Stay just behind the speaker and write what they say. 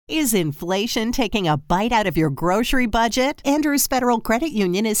Is inflation taking a bite out of your grocery budget? Andrews Federal Credit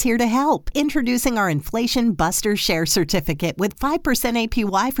Union is here to help. Introducing our Inflation Buster Share Certificate with 5%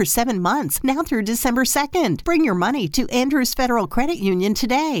 APY for 7 months, now through December 2nd. Bring your money to Andrews Federal Credit Union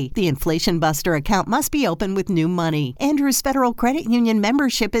today. The Inflation Buster account must be open with new money. Andrews Federal Credit Union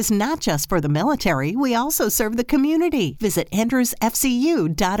membership is not just for the military. We also serve the community. Visit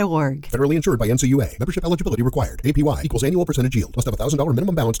andrewsfcu.org. Federally insured by NCUA. Membership eligibility required. APY equals annual percentage yield. Must have $1,000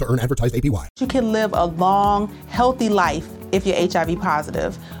 minimum balance to earn advertised APY. You can live a long, healthy life if you're HIV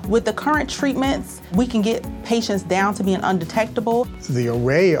positive. With the current treatments, we can get patients down to being undetectable. The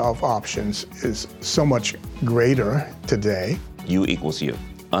array of options is so much greater today. U equals U.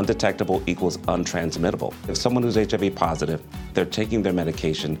 Undetectable equals untransmittable. If someone who's HIV positive, they're taking their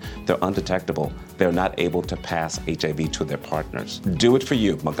medication, they're undetectable, they're not able to pass HIV to their partners. Do it for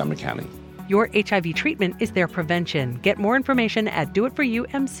you, Montgomery County. Your HIV treatment is their prevention. Get more information at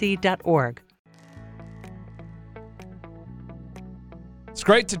doitforyoumc.org. It's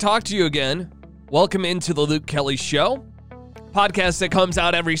great to talk to you again. Welcome into the Luke Kelly Show, podcast that comes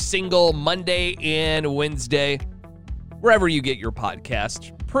out every single Monday and Wednesday, wherever you get your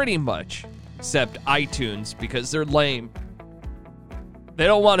podcast, pretty much, except iTunes, because they're lame. They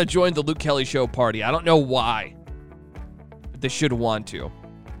don't want to join the Luke Kelly Show party. I don't know why, but they should want to.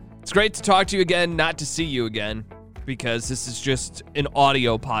 It's great to talk to you again, not to see you again, because this is just an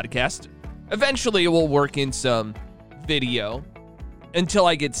audio podcast. Eventually, we'll work in some video until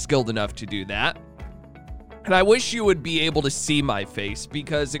I get skilled enough to do that. And I wish you would be able to see my face,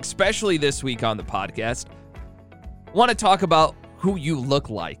 because especially this week on the podcast, I want to talk about who you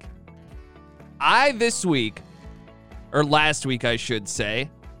look like. This week, or last week I should say,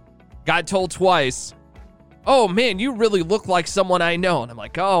 got told twice, "Oh man, you really look like someone I know." And I'm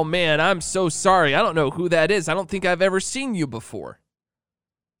like, "Oh man, I'm so sorry. I don't know who that is. I don't think I've ever seen you before."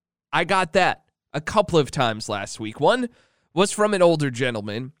 I got that a couple of times last week. One was from an older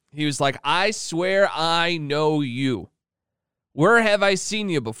gentleman. He was like, "I swear I know you. Where have I seen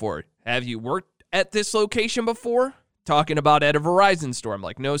you before? Have you worked at this location before?" Talking about at a Verizon store. I'm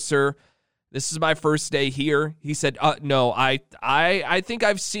like, "No, sir. This is my first day here." He said, "No, I think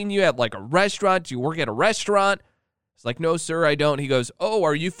I've seen you at like a restaurant. Do you work at a restaurant?" It's like, "No, sir, I don't." He goes, "Oh,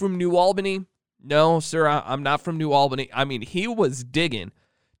 are you from New Albany?" "No, sir, I'm not from New Albany." I mean, he was digging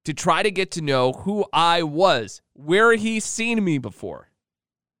to try to get to know who I was, where he's seen me before.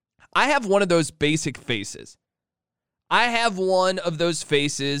 I have one of those basic faces. I have one of those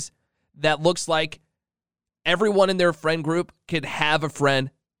faces that looks like everyone in their friend group could have a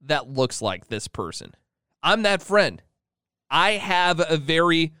friend that looks like this person. I'm that friend. I have a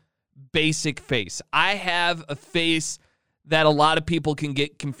very basic face. I have a face that a lot of people can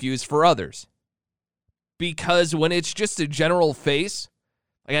get confused for others. Because when it's just a general face,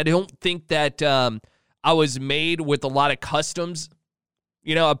 like I don't think that I was made with a lot of customs.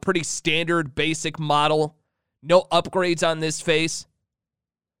 You know, a pretty standard basic model. No upgrades on this face.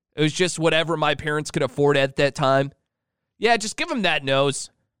 It was just whatever my parents could afford at that time. Yeah, just give him that nose.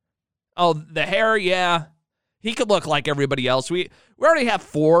 Oh, the hair, yeah. He could look like everybody else. We already have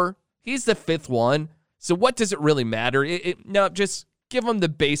 4. He's the 5th one. So what does it really matter? No, just give him the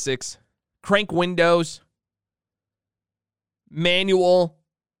basics. Crank windows. Manual.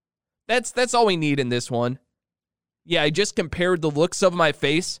 That's all we need in this one. Yeah, I just compared the looks of my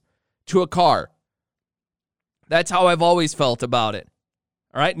face to a car. That's how I've always felt about it.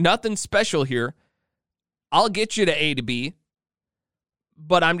 All right, nothing special here. I'll get you to A to B,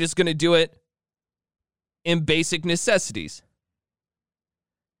 but I'm just going to do it in basic necessities.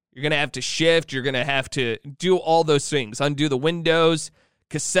 You're going to have to shift. You're going to have to do all those things. Undo the windows,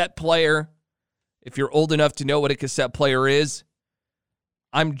 cassette player. If you're old enough to know what a cassette player is,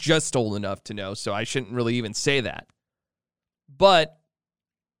 I'm just old enough to know, so I shouldn't really even say that. But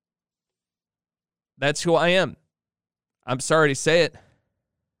that's who I am. I'm sorry to say it.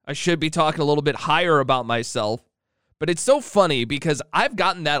 I should be talking a little bit higher about myself, but it's so funny because I've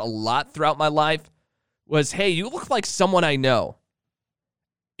gotten that a lot throughout my life was, "Hey, you look like someone I know."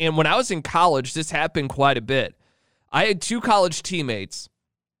 And when I was in college, this happened quite a bit. I had 2 college teammates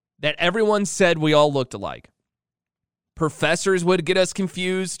that everyone said we all looked alike. Professors would get us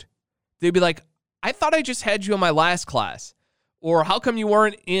confused. They'd be like, "I thought I just had you in my last class." Or, "How come you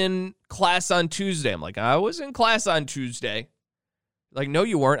weren't in class on Tuesday?" I'm like, "I was in class on Tuesday." Like, "No,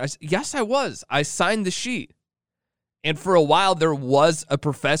 you weren't." I said, "Yes, I was. I signed the sheet." And for a while, there was a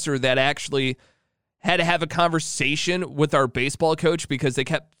professor that actually had to have a conversation with our baseball coach because they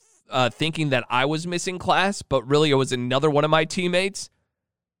kept thinking that I was missing class, but really it was another one of my teammates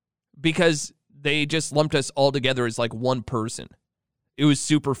because they just lumped us all together as like one person. It was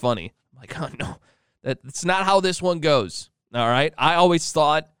super funny. I'm like, oh, no, that's not how this one goes. All right. I always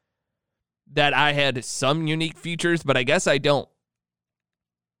thought that I had some unique features, but I guess I don't.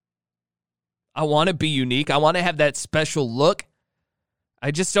 I want to be unique. I want to have that special look. I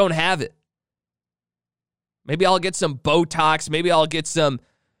just don't have it. Maybe I'll get some Botox. Maybe I'll get some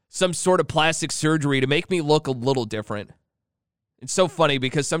sort of plastic surgery to make me look a little different. It's so funny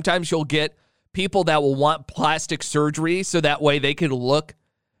because sometimes you'll get people that will want plastic surgery so that way they can look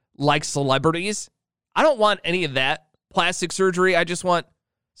like celebrities. I don't want any of that plastic surgery. I just want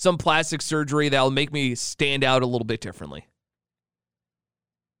some plastic surgery that will make me stand out a little bit differently.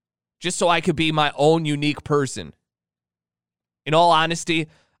 Just so I could be my own unique person. In all honesty,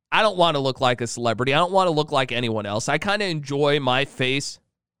 I don't want to look like a celebrity. I don't want to look like anyone else. I kind of enjoy my face.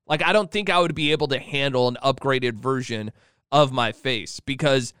 Like, I don't think I would be able to handle an upgraded version of my face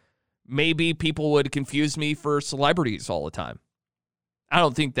because maybe people would confuse me for celebrities all the time. I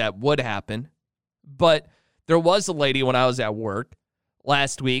don't think that would happen. But there was a lady when I was at work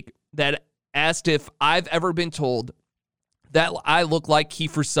last week that asked if I've ever been told that I look like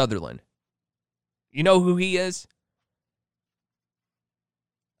Kiefer Sutherland. You know who he is?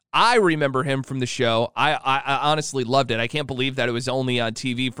 I remember him from the show. I honestly loved it. I can't believe that it was only on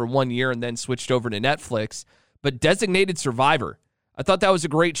TV for 1 year and then switched over to Netflix. But Designated Survivor, I thought that was a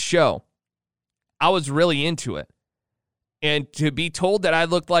great show. I was really into it. And to be told that I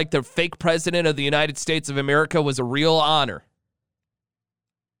looked like the fake president of the United States of America was a real honor.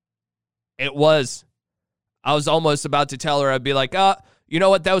 It was. I was almost about to tell her, I'd be like, you know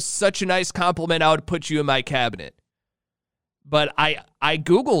what? That was such a nice compliment. I would put you in my cabinet. But I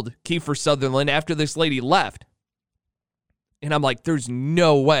Googled Kiefer Sutherland after this lady left. And I'm like, there's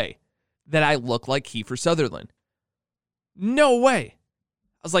no way that I look like Kiefer Sutherland. No way.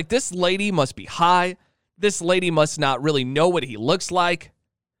 I was like, this lady must be high. This lady must not really know what he looks like.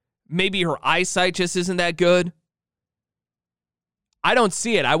 Maybe her eyesight just isn't that good. I don't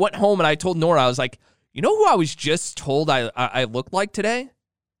see it. I went home and I told Nora, I was like, you know who I was just told I looked like today?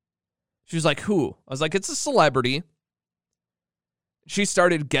 She was like, who? I was like, it's a celebrity. She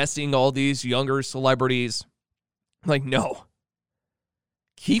started guessing all these younger celebrities. I'm like, no.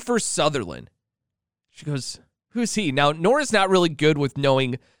 Kiefer Sutherland. She goes, who's he? Now, Nora's not really good with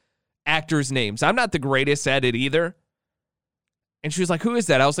knowing actors' names. I'm not the greatest at it either. And she was like, who is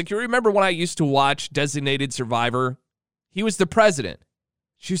that? I was like, you remember when I used to watch Designated Survivor? He was the president.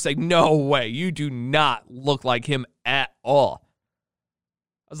 She was like, no way. You do not look like him at all.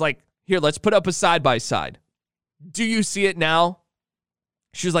 I was like, here, let's put up a side-by-side. Do you see it now?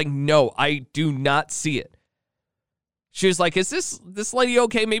 She was like, no, I do not see it. She was like, is this lady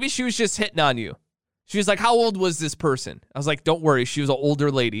okay? Maybe she was just hitting on you. She was like, how old was this person? I was like, don't worry. She was an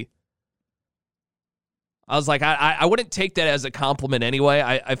older lady. I was like, I wouldn't take that as a compliment anyway.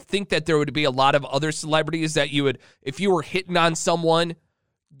 I think that there would be a lot of other celebrities that you would, if you were hitting on someone,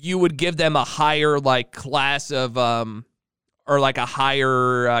 you would give them a higher like class of, or like a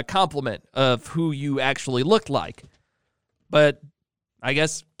higher compliment of who you actually looked like. But I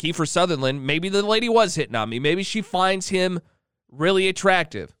guess Kiefer Sutherland, maybe the lady was hitting on me. Maybe she finds him really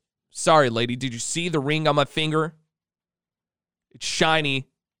attractive. Sorry, lady, did you see the ring on my finger? It's shiny.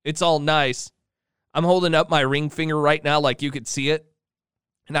 It's all nice. I'm holding up my ring finger right now like you could see it.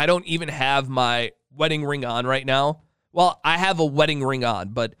 And I don't even have my wedding ring on right now. Well, I have a wedding ring on,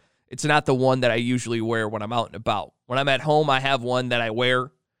 but it's not the one that I usually wear when I'm out and about. When I'm at home, I have one that I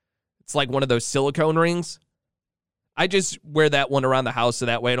wear. It's like one of those silicone rings. I just wear that one around the house so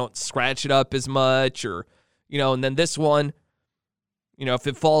that way I don't scratch it up as much or, and then this one, if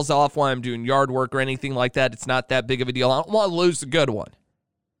it falls off while I'm doing yard work or anything like that, it's not that big of a deal. I don't want to lose the good one.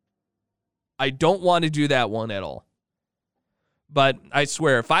 I don't want to do that one at all. But I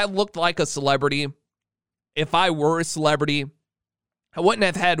swear, if I looked like a celebrity, if I were a celebrity, I wouldn't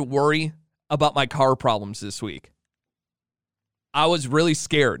have had to worry about my car problems this week. I was really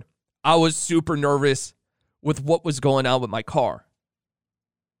scared. I was super nervous with what was going on with my car.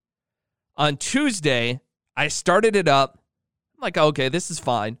 On Tuesday, I started it up. I'm like, okay, this is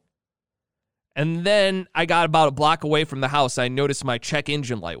fine. And then I got about a block away from the house. I noticed my check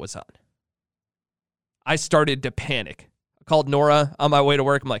engine light was on. I started to panic. I called Nora on my way to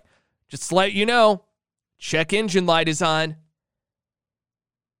work. I'm like, just to let you know, check engine light is on.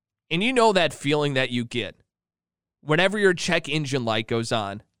 And you know that feeling that you get. Whenever your check engine light goes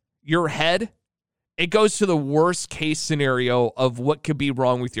on, your head, it goes to the worst case scenario of what could be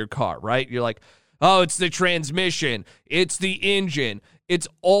wrong with your car, right? You're like, oh, it's the transmission. It's the engine. It's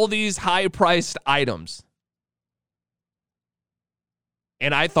all these high-priced items.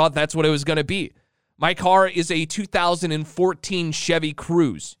 And I thought that's what it was going to be. My car is a 2014 Chevy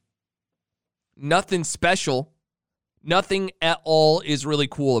Cruze. Nothing special. Nothing at all is really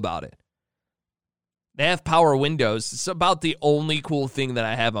cool about it. They have power windows. It's about the only cool thing that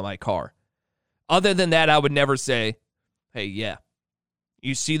I have on my car. Other than that, I would never say, hey, yeah,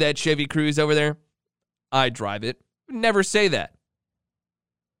 you see that Chevy Cruze over there? I drive it. I would never say that.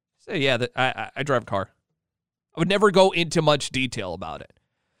 Say, yeah, I drive a car. I would never go into much detail about it.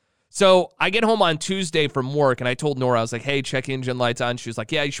 So I get home on Tuesday from work, and I told Nora, I was like, hey, check engine lights on. She was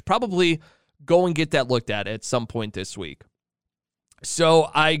like, yeah, you should probably go and get that looked at some point this week. So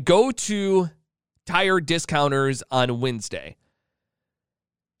I go to Tire Discounters on Wednesday.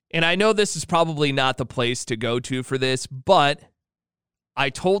 And I know this is probably not the place to go to for this, but I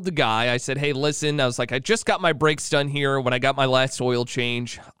told the guy, I said, hey, listen, I was like, I just got my brakes done here when I got my last oil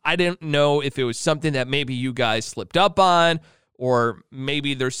change. I didn't know if it was something that maybe you guys slipped up on, or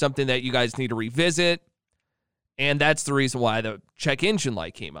maybe there's something that you guys need to revisit. And that's the reason why the check engine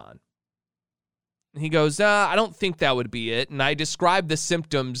light came on. And he goes, I don't think that would be it. And I described the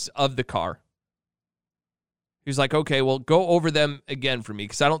symptoms of the car. He was like, okay, well, go over them again for me,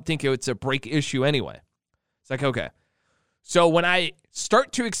 because I don't think it's a brake issue anyway. It's like, okay. So when I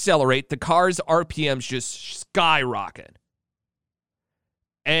start to accelerate, the car's RPMs just skyrocket.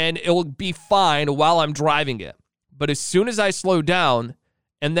 And it will be fine while I'm driving it. But as soon as I slow down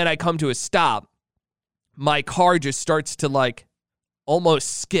and then I come to a stop, my car just starts to like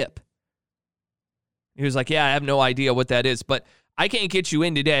almost skip. He was like, yeah, I have no idea what that is, but I can't get you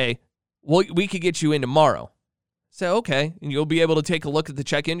in today. Well, we could get you in tomorrow. So, okay, and you'll be able to take a look at the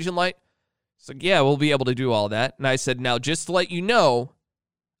check engine light? So, yeah, we'll be able to do all that. And I said, now, just to let you know,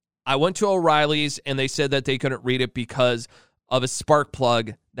 I went to O'Reilly's, and they said that they couldn't read it because of a spark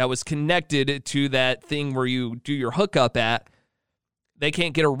plug that was connected to that thing where you do your hookup at. They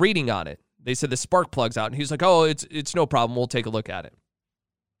can't get a reading on it. They said the spark plug's out. And he's like, oh, it's no problem. We'll take a look at it.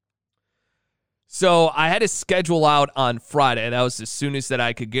 So I had a schedule out on Friday. That was as soon as that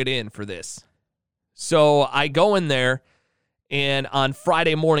I could get in for this. So I go in there, and on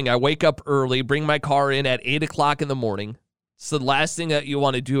Friday morning, I wake up early, bring my car in at 8 o'clock in the morning. So the last thing that you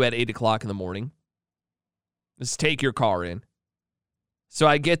want to do at 8 o'clock in the morning is take your car in. So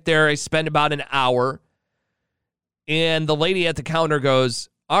I get there, I spend about an hour, and the lady at the counter goes,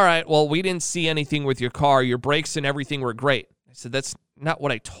 all right, well, we didn't see anything with your car. Your brakes and everything were great. I said, that's not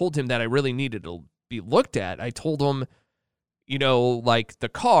what I told him that I really needed to be looked at. I told him, you know, like the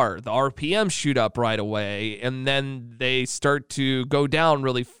car, the RPM shoot up right away, and then they start to go down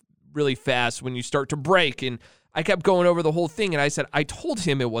really, really fast when you start to brake. And I kept going over the whole thing, and I said, I told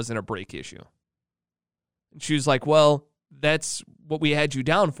him it wasn't a brake issue. And she was like, well, that's what we had you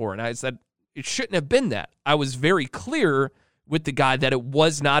down for. And I said, it shouldn't have been that. I was very clear with the guy that it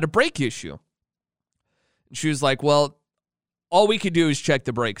was not a brake issue. And she was like, well, all we could do is check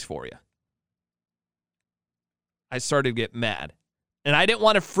the brakes for you. I started to get mad. And I didn't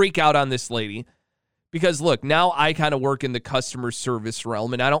want to freak out on this lady because, look, now I kind of work in the customer service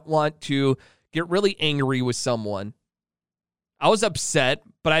realm, and I don't want to get really angry with someone. I was upset,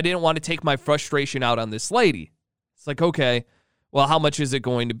 but I didn't want to take my frustration out on this lady. It's like, okay, well, how much is it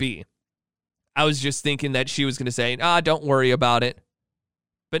going to be? I was just thinking that she was going to say, don't worry about it.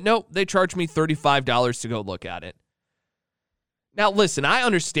 But nope, they charged me $35 to go look at it. Now, listen, I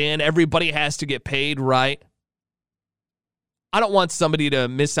understand everybody has to get paid, right? I don't want somebody to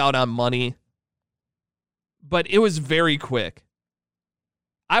miss out on money. But it was very quick.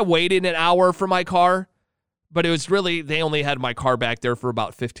 I waited an hour for my car, but it was really, they only had my car back there for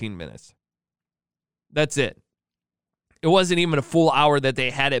about 15 minutes. That's it. It wasn't even a full hour that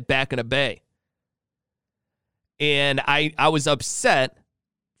they had it back in a bay. And I was upset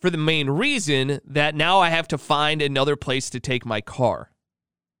for the main reason that now I have to find another place to take my car.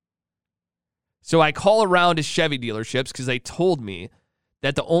 So I call around to Chevy dealerships because they told me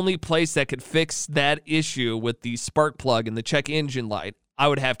that the only place that could fix that issue with the spark plug and the check engine light, I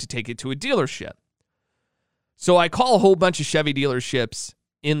would have to take it to a dealership. So I call a whole bunch of Chevy dealerships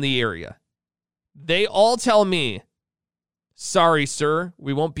in the area. They all tell me, sorry, sir,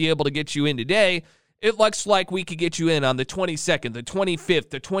 we won't be able to get you in today. It looks like we could get you in on the 22nd, the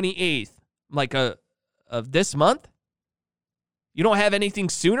 25th, the 28th, like of this month. You don't have anything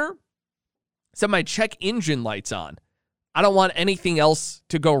sooner? Except my check engine light's on. I don't want anything else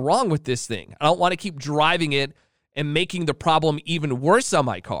to go wrong with this thing. I don't want to keep driving it and making the problem even worse on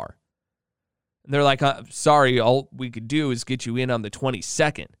my car. And they're like, sorry, all we could do is get you in on the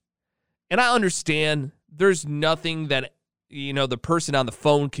 22nd. And I understand there's nothing that, the person on the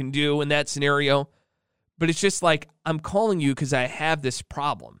phone can do in that scenario. But it's just like, I'm calling you because I have this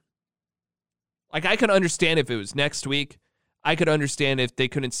problem. Like, I could understand if it was next week. I could understand if they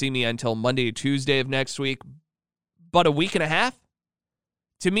couldn't see me until Monday or Tuesday of next week. But a week and a half?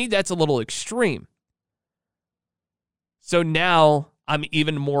 To me, that's a little extreme. So now I'm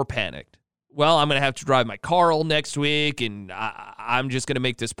even more panicked. Well, I'm going to have to drive my car all next week, and I'm just going to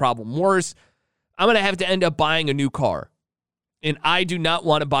make this problem worse. I'm going to have to end up buying a new car. And I do not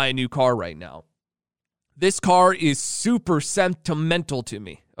want to buy a new car right now. This car is super sentimental to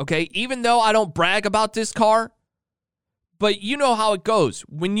me, okay? Even though I don't brag about this car, but you know how it goes.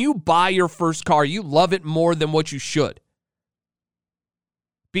 When you buy your first car, you love it more than what you should.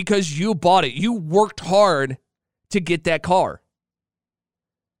 Because you bought it. You worked hard to get that car.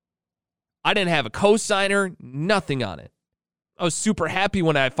 I didn't have a cosigner, nothing on it. I was super happy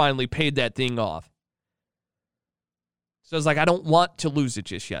when I finally paid that thing off. So I was like, I don't want to lose it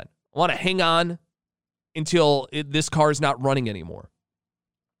just yet. I want to hang on until this car is not running anymore.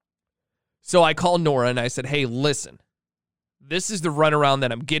 So I called Nora and I said, hey, listen, this is the runaround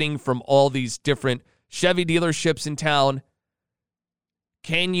that I'm getting from all these different Chevy dealerships in town.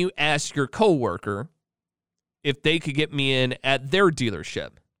 Can you ask your coworker if they could get me in at their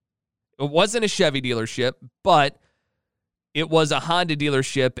dealership? It wasn't a Chevy dealership, but it was a Honda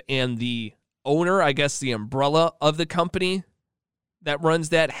dealership, and the owner, I guess the umbrella of the company that runs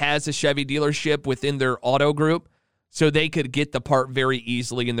that, has a Chevy dealership within their auto group, so they could get the part very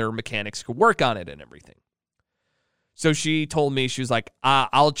easily and their mechanics could work on it and everything. So she told me, she was like,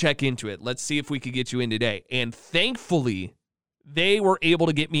 I'll check into it. Let's see if we could get you in today. And thankfully, they were able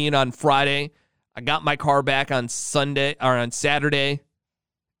to get me in on Friday. I got my car back on Saturday,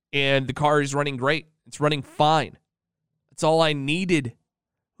 and the car is running great. It's running fine. That's all I needed,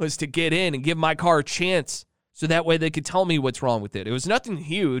 was to get in and give my car a chance, so that way they could tell me what's wrong with it. It was nothing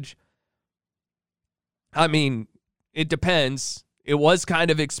huge. I mean, it depends. It was kind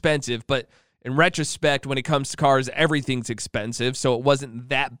of expensive, but in retrospect, when it comes to cars, everything's expensive, so it wasn't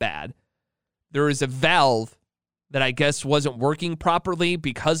that bad. There was a valve that I guess wasn't working properly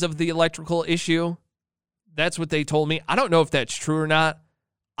because of the electrical issue. That's what they told me. I don't know if that's true or not.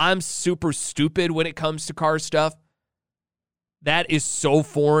 I'm super stupid when it comes to car stuff. That is so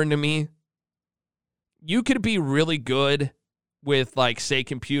foreign to me. You could be really good with, like, say,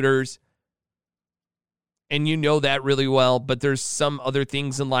 computers, and you know that really well, but there's some other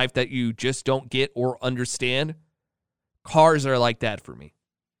things in life that you just don't get or understand. Cars are like that for me.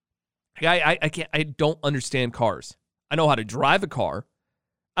 I don't understand cars. I know how to drive a car.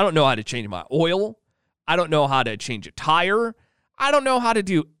 I don't know how to change my oil. I don't know how to change a tire. I don't know how to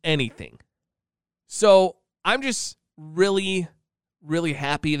do anything. So I'm just really, really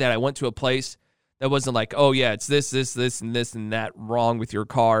happy that I went to a place that wasn't like, oh yeah, it's this, and this, and that wrong with your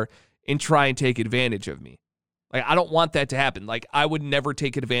car, and try and take advantage of me. Like, I don't want that to happen. Like, I would never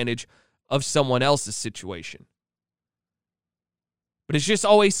take advantage of someone else's situation. But it's just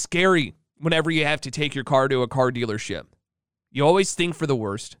always scary whenever you have to take your car to a car dealership. You always think for the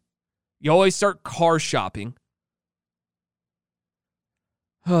worst. You always start car shopping.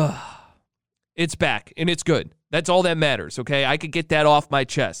 It's back, and it's good. That's all that matters, okay? I could get that off my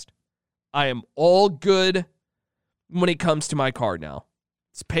chest. I am all good when it comes to my car now.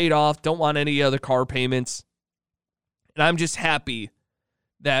 It's paid off. Don't want any other car payments. And I'm just happy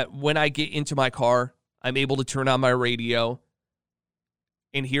that when I get into my car, I'm able to turn on my radio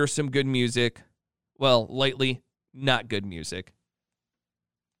and hear some good music. Well, lately, not good music.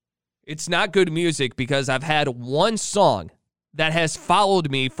 It's not good music because I've had one song that has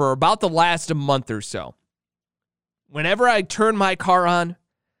followed me for about the last month or so. Whenever I turn my car on,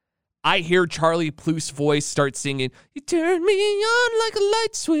 I hear Charlie Puth's voice start singing, "You turn me on like a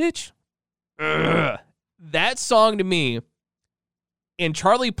light switch." Ugh. That song to me, and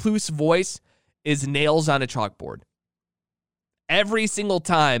Charlie Puth's voice, is nails on a chalkboard. Every single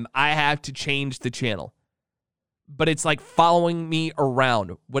time I have to change the channel. But it's like following me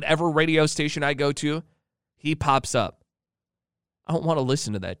around. Whatever radio station I go to, he pops up. I don't want to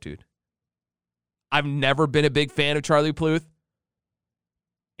listen to that dude. I've never been a big fan of Charlie Puth,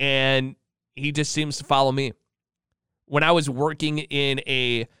 and he just seems to follow me. When I was working in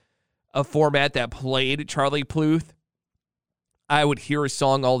a format that played Charlie Puth, I would hear a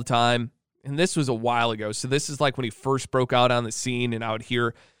song all the time, and this was a while ago, so this is like when he first broke out on the scene, and I would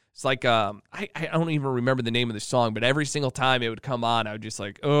hear, it's like, I don't even remember the name of the song, but every single time it would come on, I would just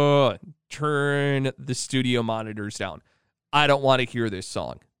like, turn the studio monitors down. I don't want to hear this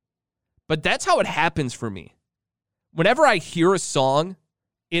song. But that's how it happens for me. Whenever I hear a song,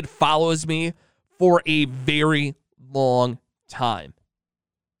 it follows me for a very long time.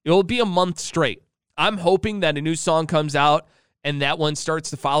 It'll be a month straight. I'm hoping that a new song comes out and that one starts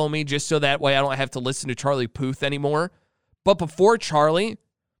to follow me just so that way I don't have to listen to Charlie Puth anymore. But before Charlie,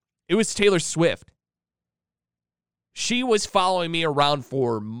 it was Taylor Swift. She was following me around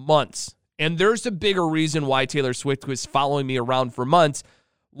for months. And there's a bigger reason why Taylor Swift was following me around for months.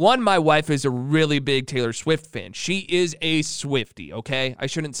 One, my wife is a really big Taylor Swift fan. She is a Swiftie, okay? I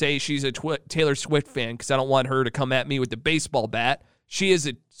shouldn't say she's a Taylor Swift fan because I don't want her to come at me with the baseball bat. She is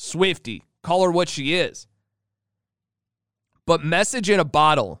a Swiftie. Call her what she is. But Message in a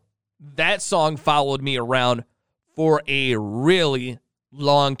Bottle, that song followed me around for a really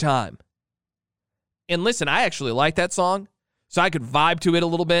long time. And listen, I actually like that song, so I could vibe to it a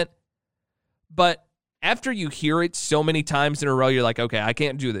little bit. But after you hear it so many times in a row, you're like, okay, I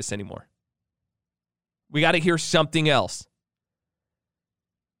can't do this anymore. We got to hear something else.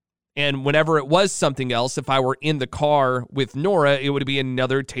 And whenever it was something else, if I were in the car with Nora, it would be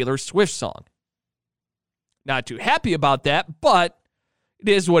another Taylor Swift song. Not too happy about that, but it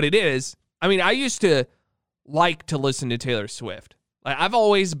is what it is. I mean, I used to like to listen to Taylor Swift. I've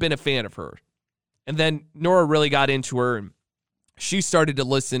always been a fan of her. And then Nora really got into her, and she started to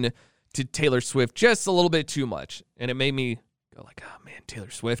listen to Taylor Swift just a little bit too much. And it made me go like, oh man,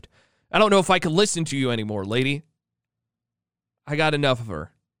 Taylor Swift. I don't know if I can listen to you anymore, lady. I got enough of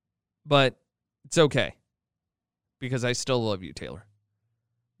her. But it's okay. Because I still love you, Taylor.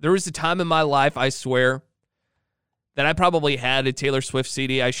 There was a time in my life, I swear, that I probably had a Taylor Swift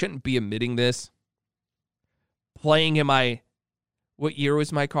CD. I shouldn't be admitting this. Playing in my, what year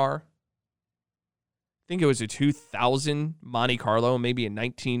was my car? I think it was a 2000 Monte Carlo, maybe it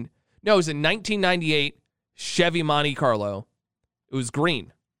was a 1998 Chevy Monte Carlo. It was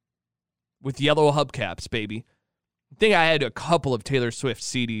green with yellow hubcaps, baby. I think I had a couple of Taylor Swift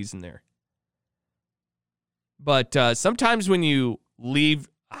CDs in there. But sometimes when you leave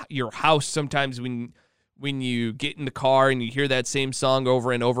your house, sometimes when you get in the car and you hear that same song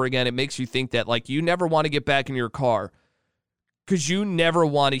over and over again, it makes you think that like you never want to get back in your car because you never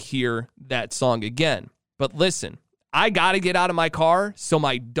want to hear that song again. But listen, I got to get out of my car so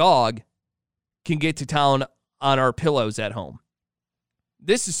my dog can get to town on our pillows at home.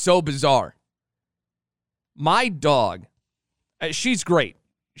 This is so bizarre. My dog, she's great.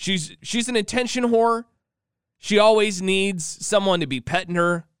 She's an attention whore. She always needs someone to be petting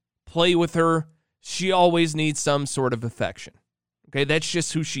her, play with her. She always needs some sort of affection. Okay, that's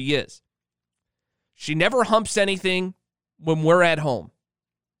just who she is. She never humps anything when we're at home.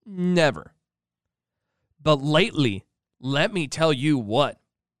 Never. But lately, let me tell you what.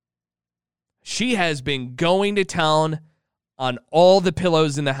 She has been going to town on all the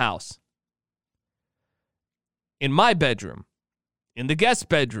pillows in the house. In my bedroom, in the guest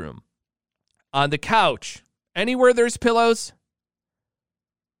bedroom, on the couch, anywhere there's pillows,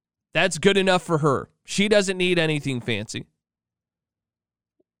 that's good enough for her. She doesn't need anything fancy.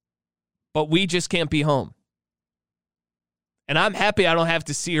 But we just can't be home. And I'm happy I don't have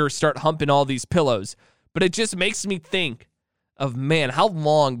to see her start humping all these pillows. But it just makes me think of, man, how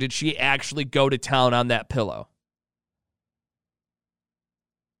long did she actually go to town on that pillow?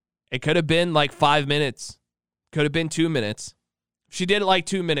 It could have been like 5 minutes. Could have been 2 minutes. If she did it like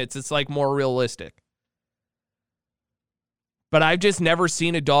 2 minutes, it's like more realistic. But I've just never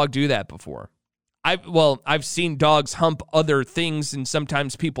seen a dog do that before. I've seen dogs hump other things and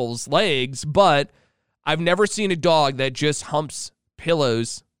sometimes people's legs, but I've never seen a dog that just humps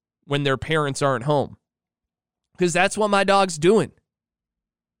pillows when their parents aren't home. Because that's what my dog's doing.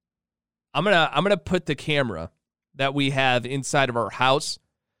 I'm gonna put the camera that we have inside of our house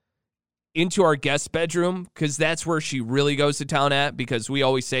into our guest bedroom, because that's where she really goes to town at, because we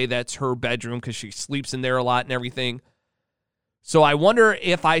always say that's her bedroom because she sleeps in there a lot and everything. So I wonder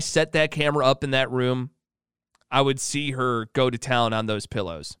if I set that camera up in that room, I would see her go to town on those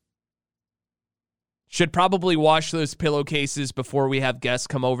pillows. Should probably wash those pillowcases before we have guests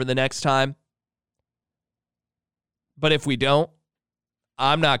come over the next time. But if we don't,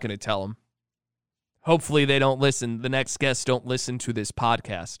 I'm not going to tell them. Hopefully they don't listen. The next guests don't listen to this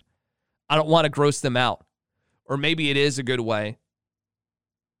podcast. I don't want to gross them out. Or maybe it is a good way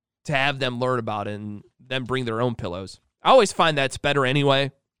to have them learn about it and then bring their own pillows. I always find that's better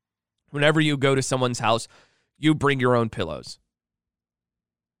anyway. Whenever you go to someone's house, you bring your own pillows.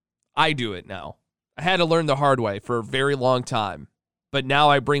 I do it now. I had to learn the hard way for a very long time. But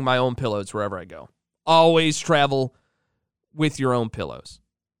now I bring my own pillows wherever I go. Always travel with your own pillows.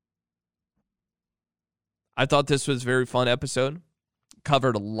 I thought this was a very fun episode.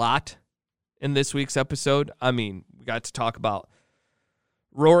 Covered a lot in this week's episode. I mean, we got to talk about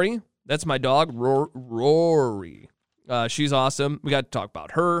Rory. That's my dog, Rory. She's awesome. We got to talk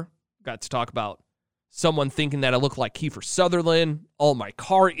about her. Got to talk about someone thinking that I look like Kiefer Sutherland, all my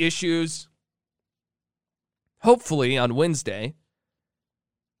car issues. Hopefully on Wednesday,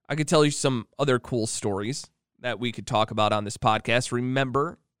 I could tell you some other cool stories that we could talk about on this podcast.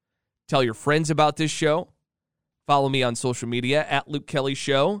 Remember, tell your friends about this show. Follow me on social media at Luke Kelly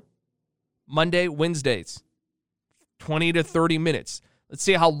Show. Monday, Wednesdays, 20 to 30 minutes. Let's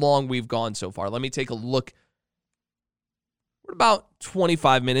see how long we've gone so far. Let me take a look. We're about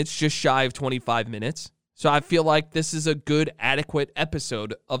 25 minutes, just shy of 25 minutes. So I feel like this is a good, adequate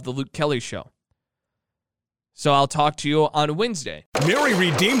episode of the Luke Kelly Show. So I'll talk to you on Wednesday. Mary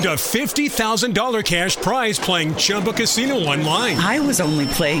redeemed a $50,000 cash prize playing Chumba Casino online. I was only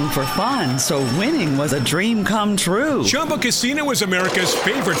playing for fun, so winning was a dream come true. Chumba Casino is America's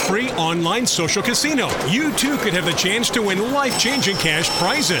favorite free online social casino. You too could have the chance to win life-changing cash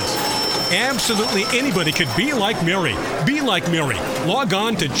prizes. Absolutely anybody could be like Mary. Be like Mary. Log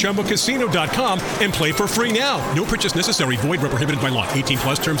on to ChumbaCasino.com and play for free now. No purchase necessary. Void where prohibited by law. 18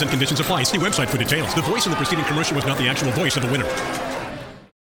 plus terms and conditions apply. See website for details. The voice in the preceding commercial was not the actual voice of the winner.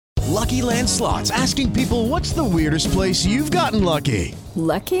 Lucky Land Slots, asking people, what's the weirdest place you've gotten lucky?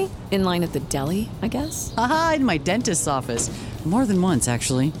 Lucky? In line at the deli, I guess? Aha, in my dentist's office. More than once,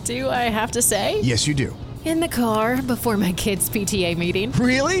 actually. Do I have to say? Yes, you do. In the car before my kids' PTA meeting.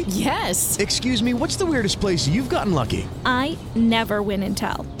 Really? Yes. Excuse me, what's the weirdest place you've gotten lucky? I never win and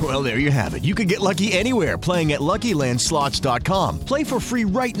tell. Well, there you have it. You can get lucky anywhere, playing at LuckyLandSlots.com. Play for free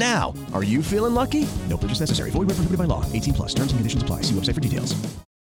right now. Are you feeling lucky? No purchase necessary. Void where prohibited by law. 18 plus. Terms and conditions apply. See website for details.